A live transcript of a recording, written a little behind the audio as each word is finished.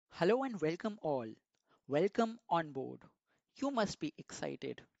Hello and welcome all. Welcome on board. You must be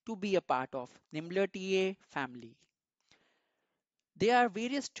excited to be a part of NimblrTA family. There are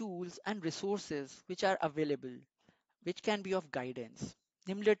various tools and resources which are available which can be of guidance.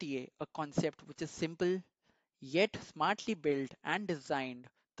 NimblrTA, a concept which is simple yet smartly built and designed.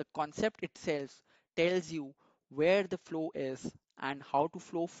 The concept itself tells you where the flow is and how to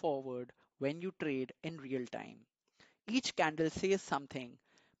flow forward when you trade in real time. Each candle says something,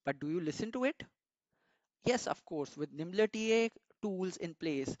 but do you listen to it? Yes, of course, with NimblrTA tools in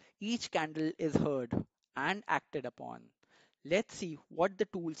place, each candle is heard and acted upon. Let's see what the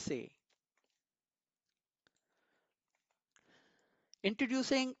tools say.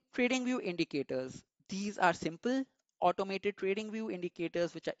 Introducing TradingView indicators. These are simple, automated TradingView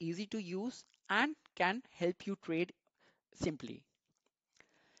indicators which are easy to use and can help you trade simply.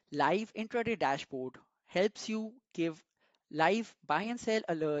 Live intraday dashboard helps you give live buy and sell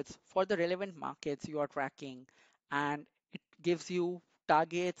alerts for the relevant markets you are tracking, and it gives you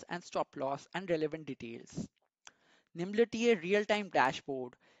targets and stop loss and relevant details. NimblrTA real-time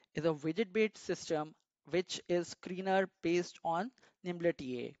dashboard is a widget-based system which is screener based on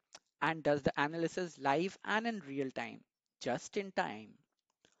NimblrTA and does the analysis live and in real time, just in time.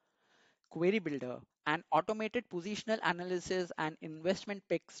 QueryBuilder, an automated positional analysis and investment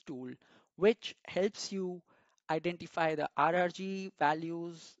picks tool, which helps you identify the RRG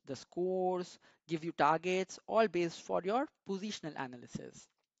values, the scores, give you targets, all based for your positional analysis.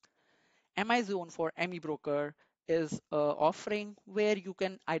 MIZone for Amibroker is a offering where you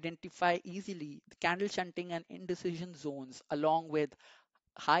can identify easily the candle shunting and indecision zones along with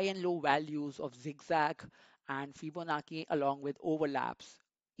high and low values of zigzag and Fibonacci along with overlaps.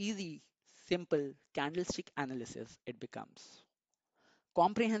 Easy, simple candlestick analysis it becomes.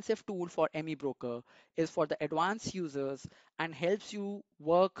 Comprehensive tool for ME is for the advanced users and helps you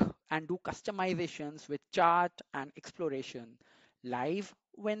work and do customizations with chart and exploration live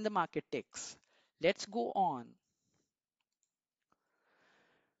when the market ticks. Let's go on.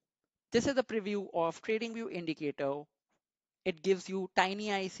 This is a preview of TradingView indicator. It gives you tiny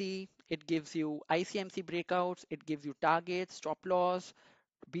IC, it gives you ICMC breakouts, it gives you targets, stop loss,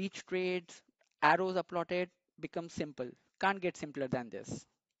 beach trades, arrows are plotted, becomes simple. Can't get simpler than this.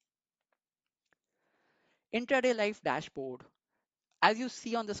 Intraday live dashboard. As you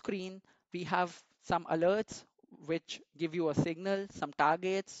see on the screen, we have some alerts which give you a signal, some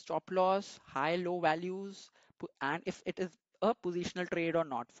targets, stop loss, high, low values, and if it is a positional trade or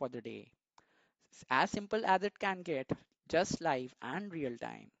not for the day. It's as simple as it can get, just live and real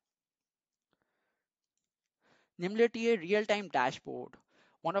time. NimblrTA real-time dashboard,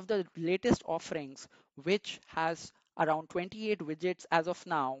 one of the latest offerings which has around 28 widgets as of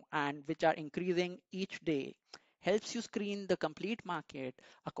now and which are increasing each day, helps you screen the complete market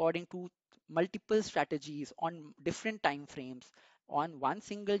according to multiple strategies on different time frames on one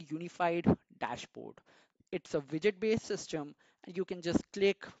single unified dashboard. It's a widget-based system and you can just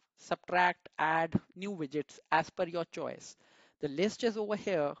click, subtract, add new widgets as per your choice. The list is over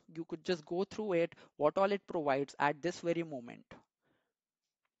here. You could just go through it, what all it provides at this very moment.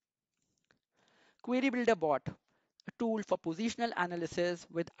 QueryBuilder bot, a tool for positional analysis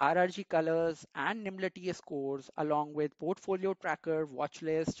with RRG colors and NimblrTA scores, along with portfolio tracker, watch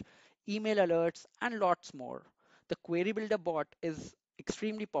list, email alerts, and lots more. The QueryBuilder bot is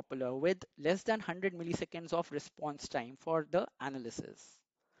extremely popular with less than 100 milliseconds of response time for the analysis.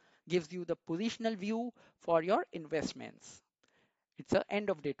 Gives you the positional view for your investments. It's an end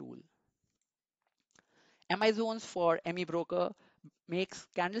of day tool. MIZones for ME makes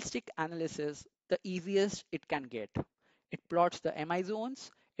candlestick analysis the easiest it can get. It plots the MI zones,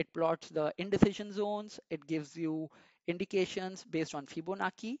 it plots the indecision zones, it gives you indications based on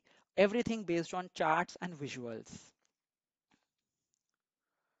Fibonacci, everything based on charts and visuals.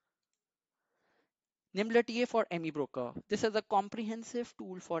 NimblrTA for ME This is a comprehensive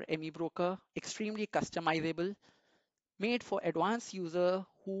tool for ME extremely customizable, made for advanced users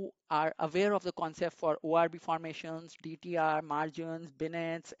who are aware of the concept for ORB formations, DTR, margins,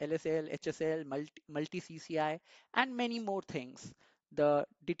 bonnets, LSL, HSL, multi-CCI, and many more things. The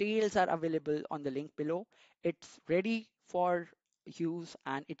details are available on the link below. It's ready for use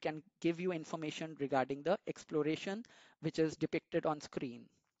and it can give you information regarding the exploration which is depicted on screen.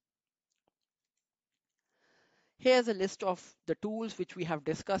 Here's a list of the tools which we have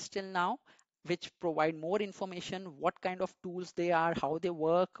discussed till now, which provide more information, what kind of tools they are, how they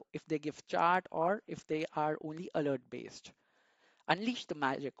work, if they give chart or if they are only alert based. Unleash the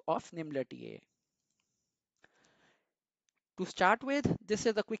magic of NimblrTA. To start with, this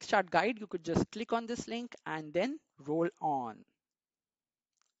is a quick start guide. You could just click on this link and then roll on.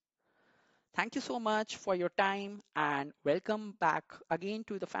 Thank you so much for your time and welcome back again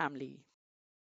to the family.